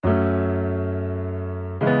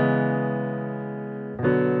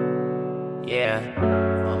yeah,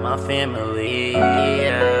 for my family,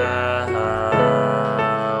 yeah.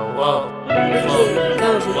 Whoa,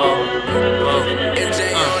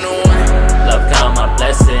 love count my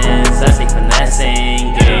blessings, I say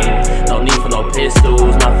finessing game. No need for no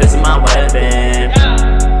pistols, my fist is my weapon.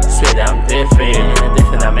 Swear that I'm different,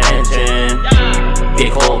 different dimension.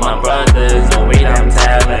 Big hole my brothers, no way that I'm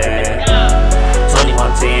telling. Tony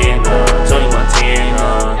Montana, Tony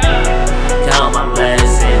Montana. Count my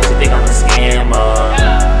blessings, you think I'm a scammer.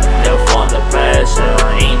 Never fall under pressure,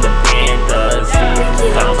 I ain't the Panthers.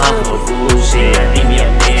 Got no time for no fool shit, I need me a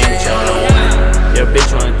mansion. Your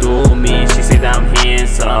bitch wanna do me, she say that I'm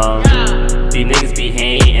handsome. These niggas be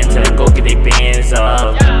hating, tell them go get they bands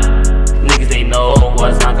up. Niggas they know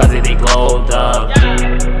what's my cousin, they glowed up.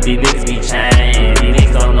 These niggas be chained, these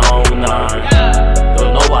niggas don't know none.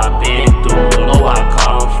 Don't know what I've been through, don't know where I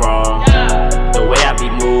come from. The way I be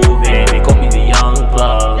moving, they call me the young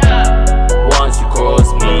plug. Once you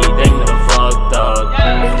cross me, then you done fucked up.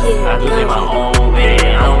 I do it my own way,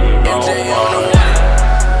 I don't need no one.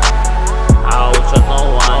 I don't trust no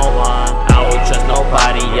one, I don't trust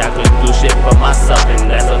nobody. I could do shit for myself and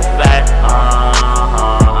that's a fact. I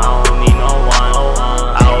don't need no one,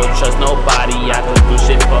 I don't trust nobody. I could do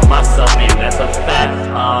shit for myself and that's a fact.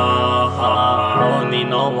 I don't need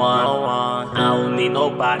no one, I don't need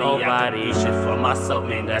nobody. I could do shit for myself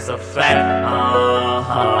and that's a fact.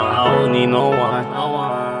 I don't need no one.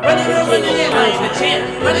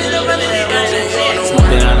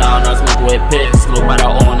 Smoking around, I smoke with piss. Smoke by the O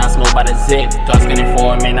and I smoke by the zip. Dark skinny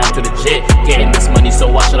for man, I'm to the jet. Getting this money, so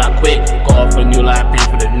why should I quit? Go off for a new line, pay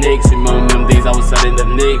for the Knicks. Remember them days I was selling the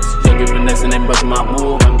Knicks. Joking, finessing and busting my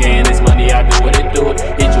move. I'm getting this money, I do what it do.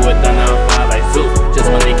 Hit you with thunder, I'm fly like Zeus.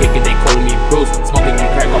 Just when they kick it, they calling me Bruce. Smoking and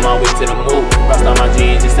crack on my way to the move. Rust on my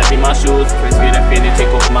jeans, just stepping my shoes. First get a feeling,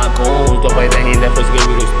 take off my goons. Don't bite the hand that first gave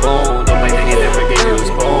you the spoon. Don't bite the hand that first gave you the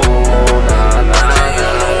spoon.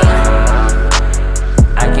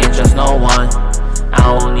 I can't trust no one, I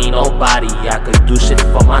don't need nobody. I could do shit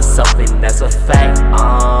for myself and that's a fact.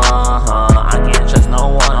 I can't trust no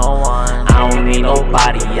one, I don't need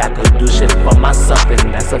nobody. I could do shit for myself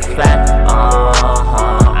and that's a fact.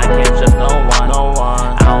 I can't trust no one,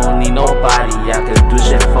 I don't need nobody. I could do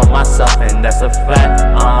shit for myself and that's a fact.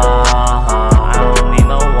 I don't need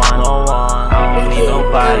no one, I don't need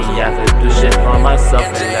nobody. I could do shit for myself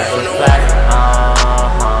and that's a fact.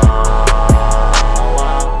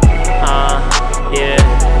 Yeah,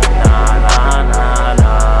 nah,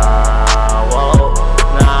 whoa,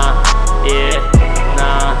 nah, yeah,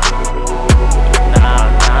 nah,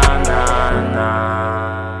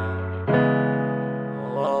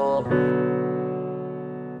 whoa.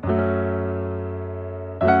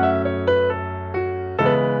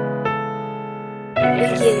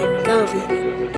 Make it go.